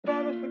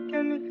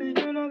anything,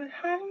 you know that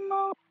I'm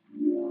on.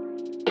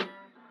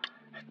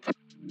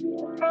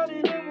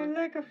 Probably didn't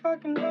like a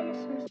fucking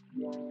nemesis.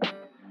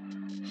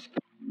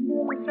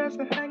 That's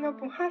a hang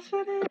up on how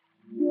shit is.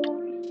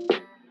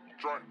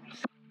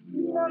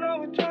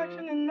 No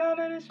attraction and none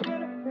of this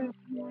benefit.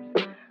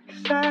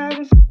 'Cause I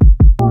haven't seen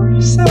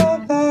you so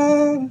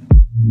long.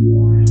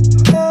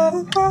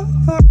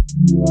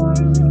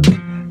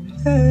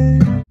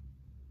 Yeah.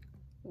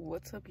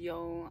 What's up,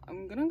 y'all?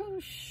 I'm gonna go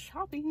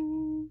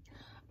shopping,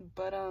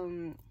 but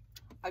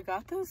I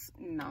got this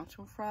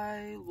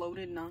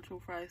loaded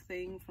nacho fry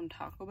thing from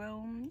Taco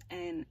Bell,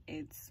 and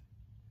it's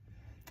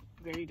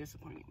very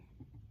disappointing,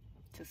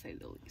 to say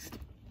the least.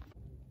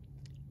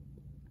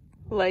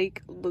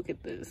 Like, look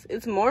at this.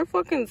 It's more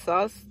fucking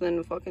sauce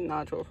than fucking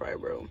nacho fry,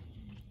 bro.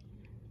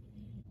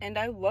 And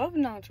I love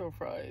nacho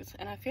fries,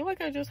 and I feel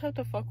like I just have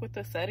to fuck with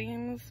the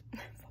settings.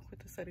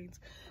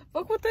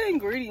 Fuck with the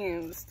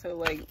ingredients to,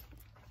 like,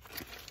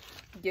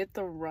 get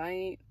the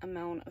right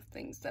amount of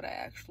things that I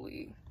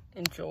actually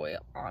enjoy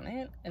on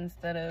it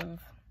instead of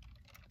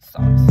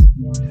sauce.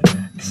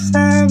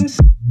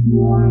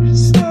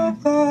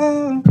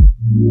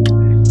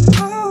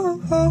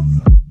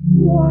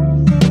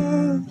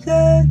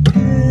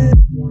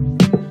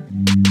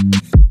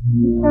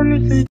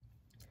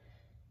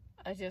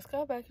 I just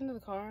got back into the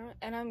car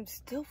and I'm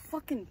still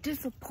fucking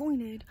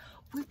disappointed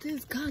with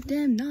this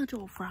goddamn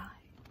nacho fry.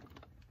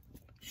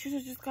 Should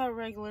have just got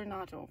regular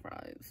nacho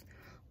fries.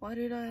 Why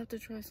did I have to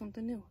try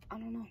something new? I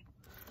don't know.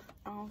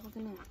 I don't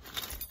fucking know.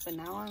 But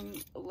now I'm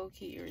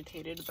low-key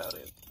irritated about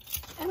it.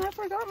 And I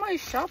forgot my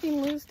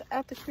shopping list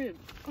at the crib.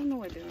 Oh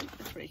no, I didn't.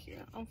 It's right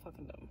here. I'm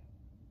fucking dumb.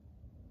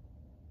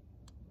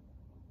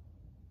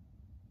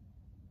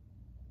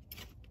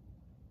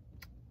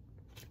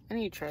 I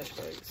need trash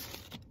bags.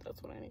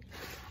 That's what I need.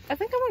 I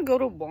think I'm gonna go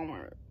to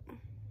Walmart.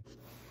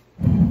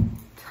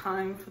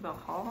 Time for the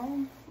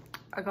haul.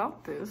 I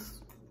got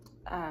this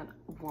at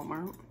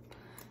Walmart.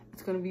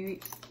 It's gonna be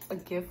a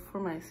gift for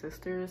my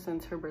sister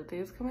since her birthday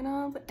is coming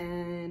up,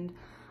 and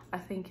I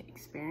think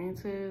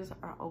experiences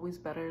are always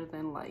better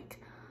than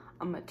like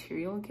a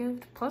material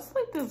gift. Plus,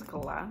 like, this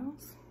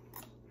glass,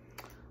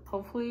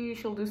 hopefully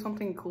she'll do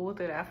something cool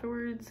with it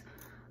afterwards.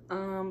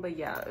 But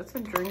yeah, it's a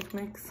drink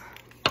mix.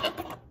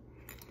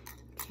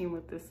 Came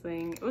with this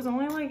thing. It was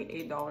only like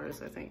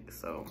 $8, I think,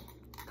 so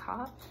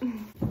cop.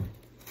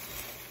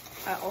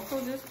 I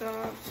also just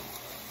got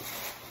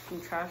some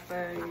trash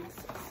bags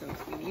since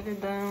we needed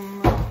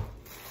them.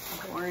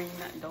 Boring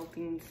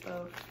adulting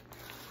stuff.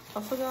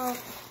 Also got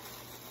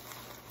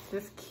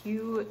this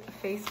cute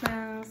face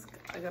mask.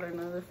 I got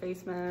another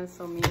face mask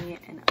so me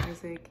and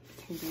Isaac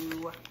can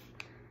do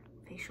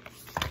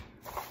facials.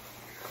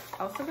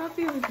 I also got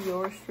these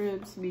Dior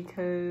strips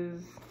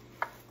because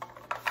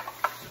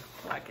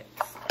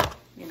blackets,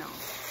 you know.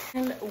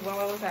 And while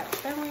I was at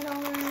Family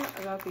Dollar,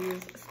 I got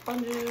these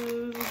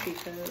sponges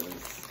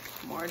because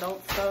more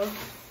adult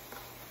stuff.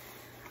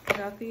 I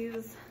got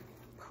these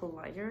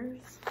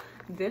pliers.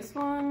 This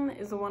one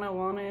is the one I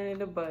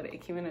wanted, but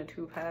it came in a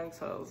 2-pack,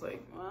 so I was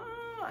like, well,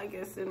 I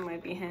guess it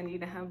might be handy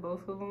to have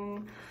both of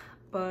them.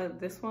 But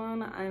this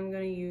one I'm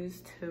gonna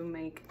use to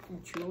make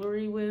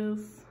jewelry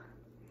with.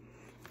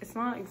 It's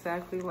not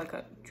exactly like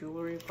a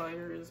jewelry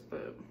pliers,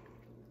 but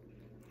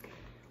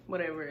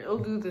whatever, it'll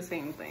do the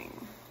same thing.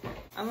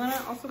 And then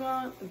I also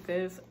got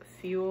this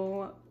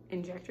fuel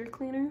injector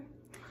cleaner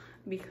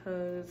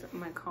because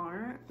my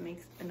car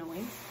makes a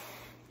noise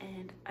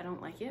and I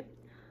don't like it.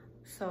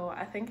 So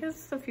I think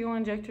it's the fuel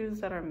injectors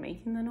that are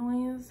making the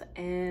noise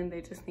and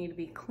they just need to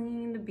be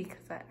cleaned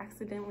because I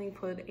accidentally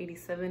put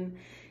 87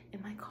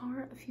 in my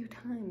car a few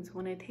times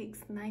when it takes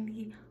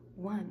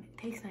 91.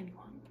 It takes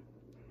 91.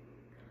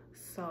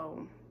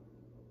 So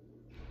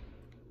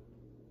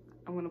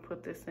I'm gonna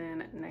put this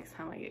in next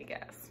time I get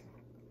gas.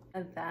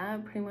 And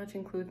that pretty much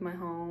includes my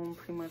home,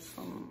 pretty much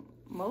some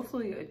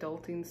mostly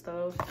adulting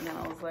stuff. And then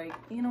I was like,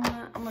 you know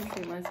what, I'm gonna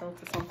treat myself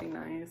to something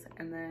nice.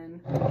 And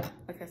then,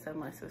 like I said,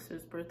 my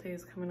sister's birthday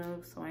is coming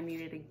up, so I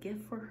needed a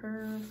gift for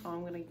her. So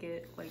I'm gonna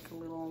get like a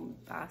little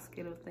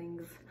basket of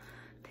things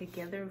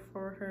together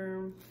for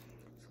her,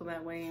 so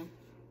that way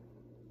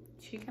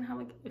she can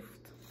have a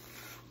gift.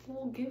 A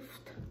little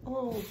gift, a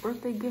little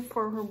birthday gift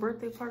for her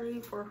birthday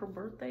party for her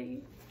birthday,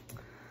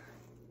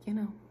 you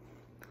know.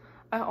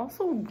 I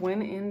also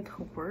went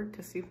into work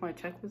to see if my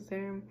check was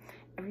there.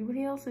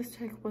 Everybody else's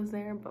check was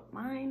there, but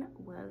mine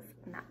was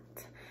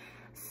not.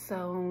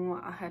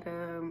 So I had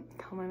to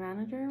tell my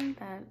manager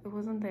that it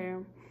wasn't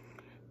there,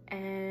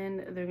 and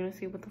they're gonna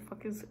see what the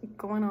fuck is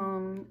going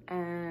on,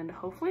 and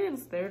hopefully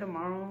it's there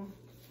tomorrow.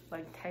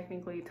 Like,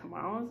 technically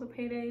tomorrow is a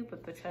payday,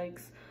 but the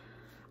checks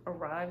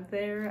arrive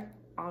there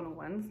on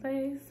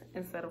Wednesdays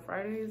instead of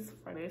Fridays.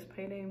 Friday's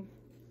payday.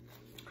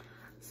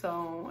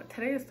 So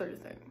today is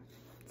Thursday,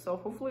 so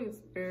hopefully it's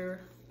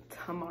there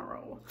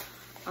tomorrow.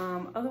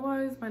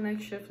 Otherwise my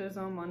next shift is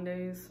on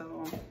Mondays,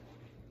 so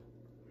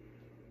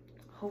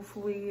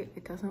hopefully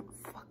it doesn't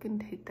fucking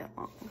take that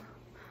long.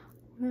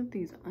 Look at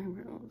these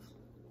eyebrows.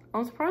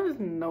 I'm surprised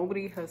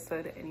nobody has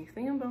said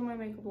anything about my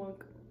makeup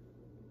look.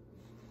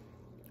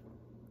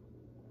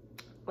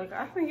 Like,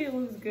 I think it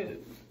looks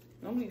good.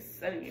 Nobody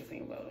said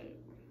anything about it.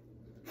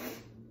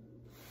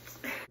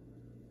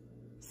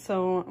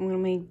 So I'm gonna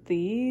make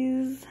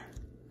these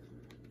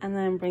and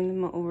then bring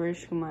them over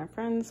to my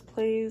friend's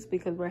place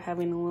because we're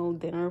having a little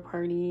dinner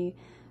party.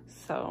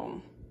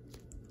 So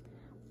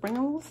bring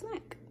a little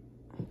snack.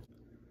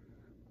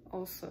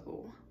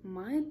 Also,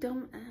 my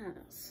dumb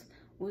ass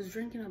was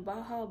drinking a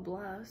Baja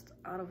Blast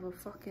out of a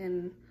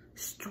fucking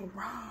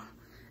straw.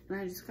 And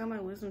I just got my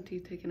wisdom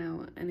teeth taken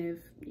out. And if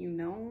you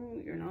know,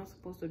 you're not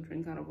supposed to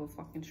drink out of a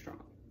fucking straw.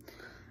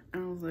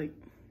 And I was like,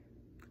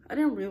 I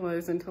didn't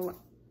realize until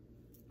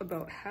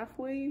about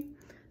halfway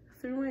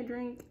through my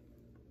drink,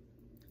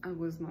 I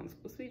was not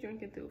supposed to be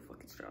drinking through a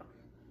fucking straw.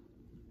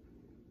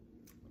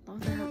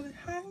 Love that.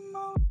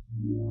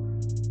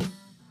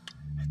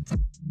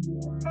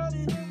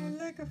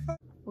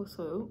 What's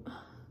up?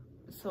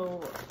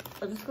 So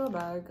I just got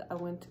back. I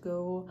went to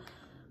go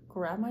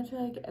grab my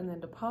check and then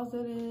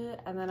deposit it,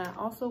 and then I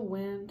also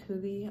went to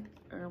the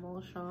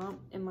herbal shop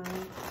in my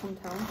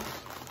hometown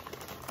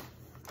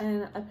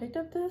and I picked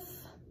up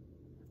this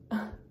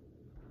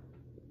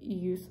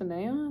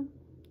Euceania.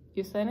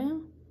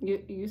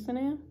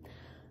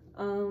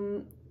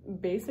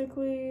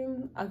 Basically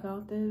I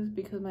got this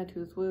because my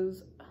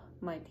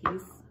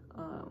teeth,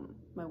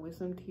 my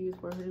wisdom teeth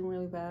were hurting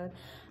really bad,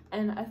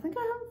 and I think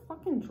I have a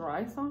fucking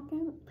dry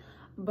socket.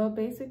 But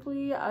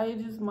basically, I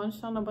just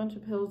munched on a bunch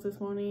of pills this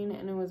morning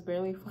and it was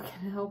barely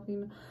fucking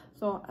helping.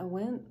 So I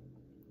went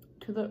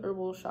to the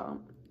herbal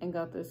shop and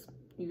got this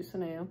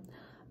Euceania.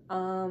 I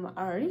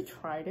already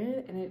tried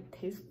it and it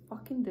tastes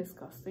fucking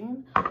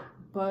disgusting,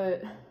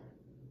 but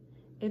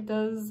it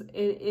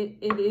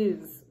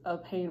is a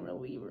pain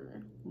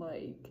reliever.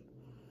 Like,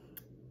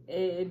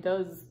 it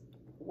does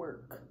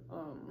work.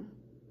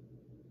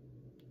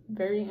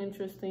 Very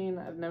interesting.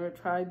 I've never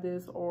tried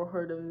this or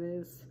heard of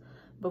this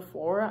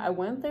before. I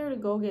went there to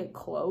go get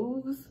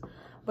cloves,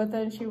 but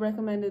then she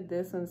recommended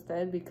this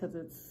instead because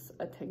it's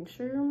a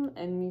tincture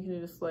and you can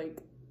just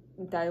like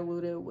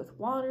dilute it with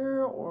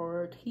water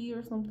or tea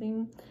or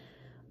something,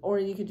 or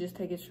you could just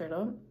take it straight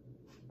up.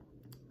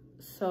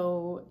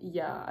 So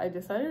yeah, I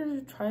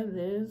decided to try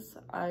this.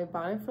 I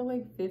bought it for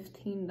like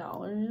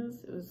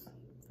 $15. It was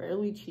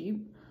fairly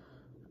cheap.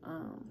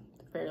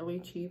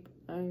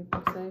 I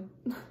would say.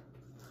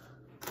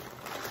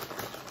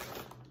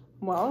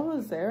 While I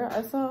was there,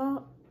 I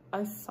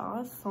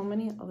saw so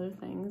many other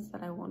things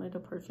that I wanted to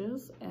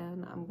purchase,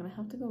 and I'm gonna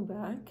have to go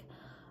back.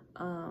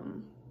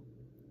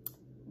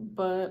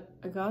 But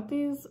I got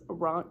these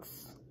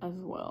rocks as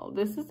well.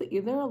 This is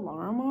either a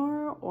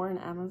Larimar or an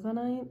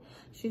Amazonite.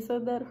 She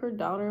said that her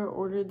daughter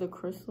ordered the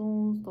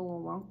crystals, the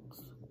little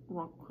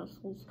rock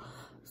crystals.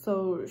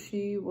 So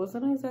she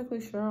wasn't exactly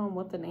sure on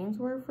what the names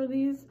were for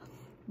these,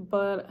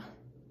 but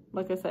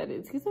like I said,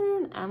 it's either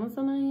an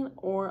Amazonite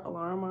or a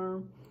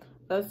Larimar.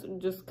 That's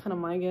just kind of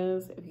my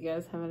guess. If you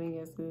guys have any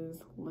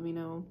guesses, let me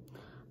know.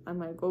 I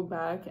might go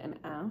back and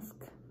ask.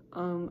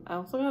 I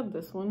also got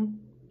this one.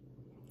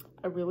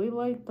 I really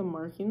like the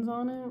markings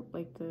on it.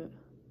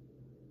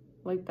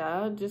 Like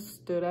that just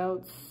stood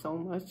out so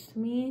much to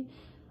me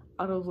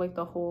out of like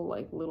the whole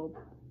like little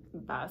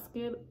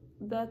basket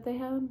that they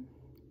had.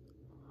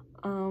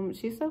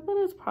 She said that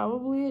it's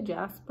probably a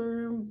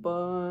jasper,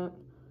 but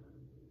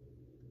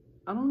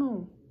I don't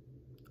know.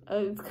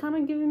 It's kind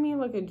of giving me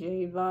like a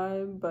jade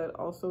vibe, but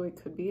also it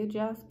could be a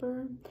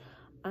jasper.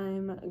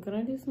 I'm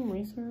gonna do some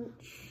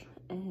research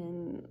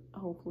and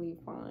hopefully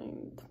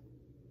find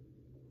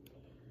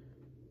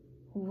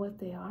what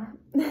they are.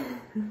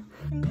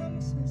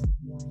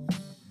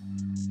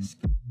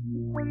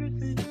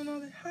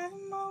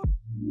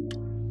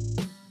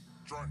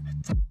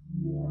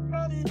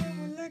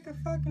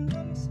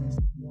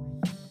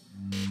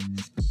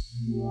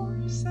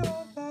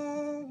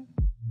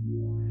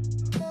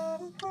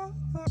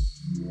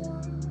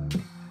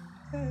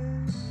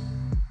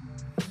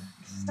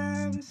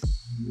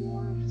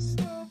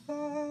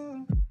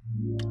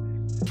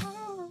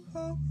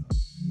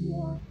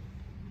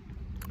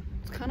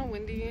 It's kind of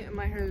windy and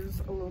my hair is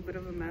a little bit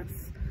of a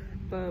mess,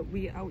 but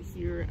we out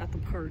here at the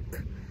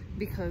park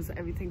because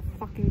everything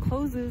fucking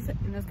closes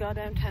in this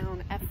goddamn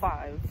town at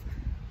 5.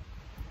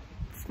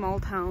 Small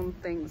town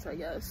things, I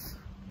guess.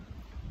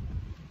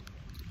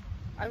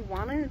 I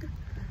wanted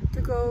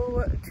to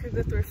go to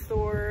the thrift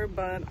store,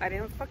 but I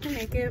didn't fucking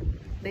make it.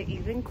 They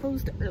even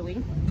closed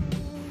early.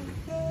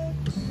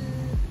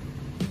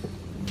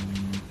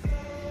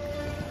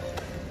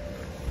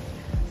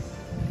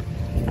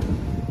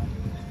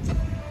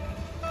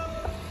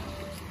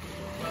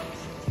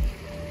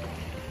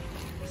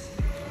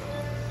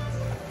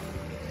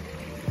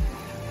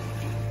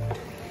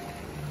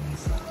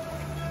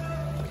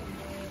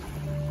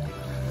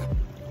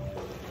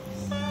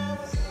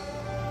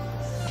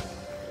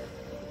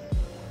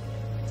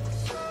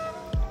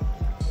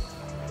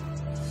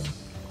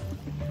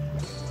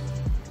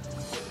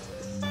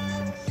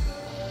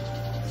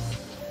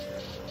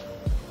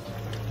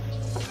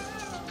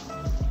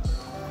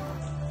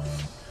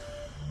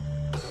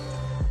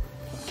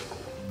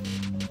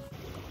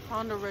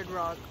 On the Red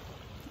Rock.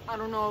 I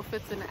don't know if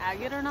it's an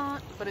agate or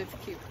not, but it's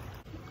cute.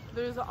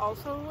 There's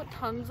also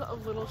tons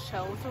of little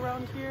shells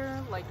around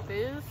here like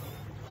this.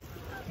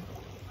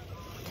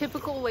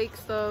 Typical lake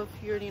stuff,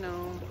 you already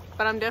know.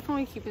 But I'm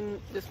definitely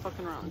keeping this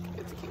fucking rock.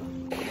 It's cute.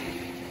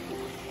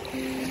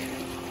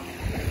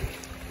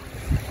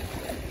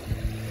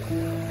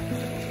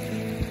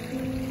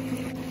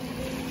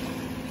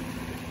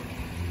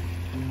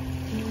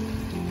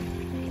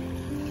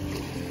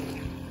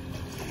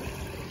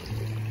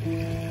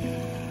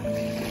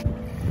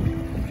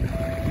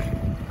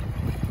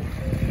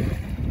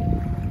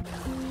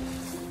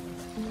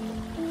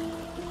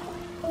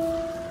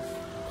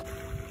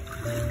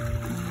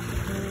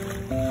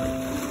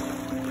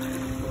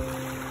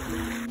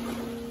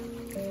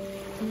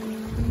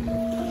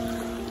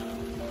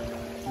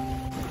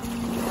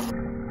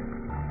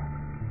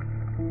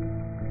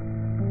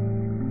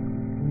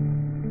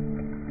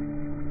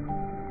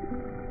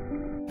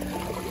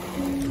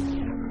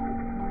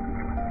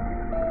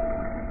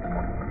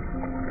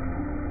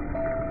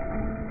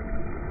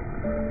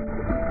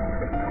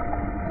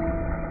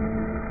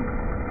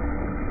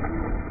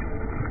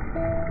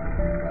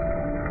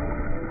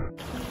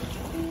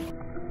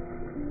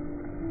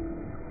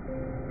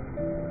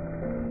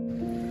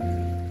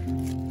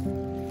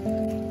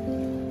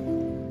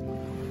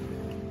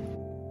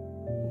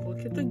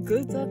 Look at the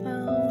goods I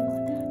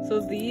found. So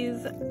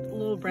these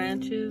little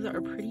branches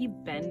are pretty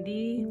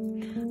bendy.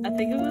 I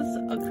think it was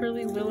a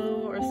curly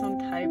willow or some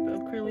type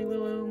of curly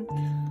willow.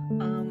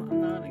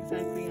 I'm not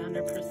exactly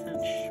 100%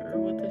 sure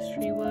what this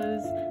tree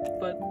was,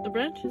 but the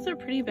branches are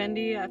pretty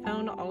bendy. I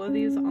found all of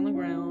these on the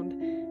ground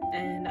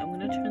and I'm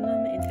gonna turn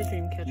them into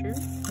dream catchers.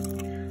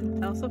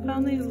 I also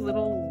found these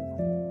little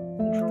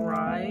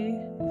dry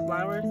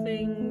flower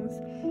things.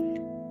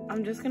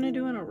 I'm just gonna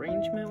do an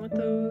arrangement with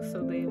those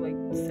so they like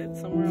sit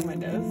somewhere on my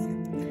desk.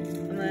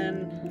 And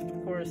then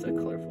of course a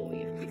colorful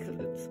leaf because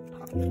it's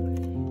popular.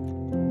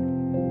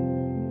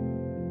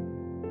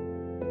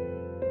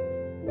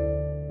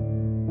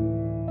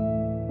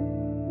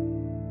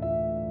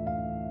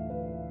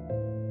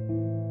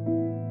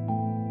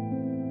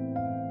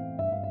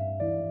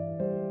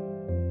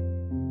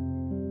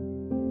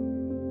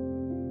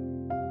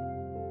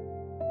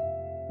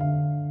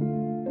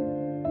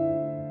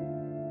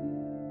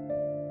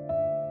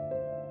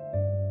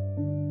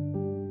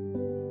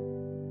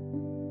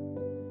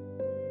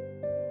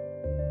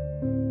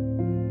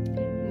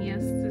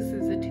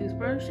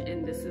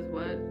 And this is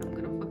what I'm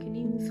gonna fucking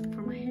use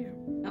for my hair.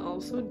 I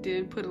also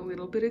did put a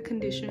little bit of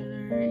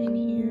conditioner in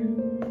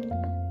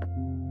here.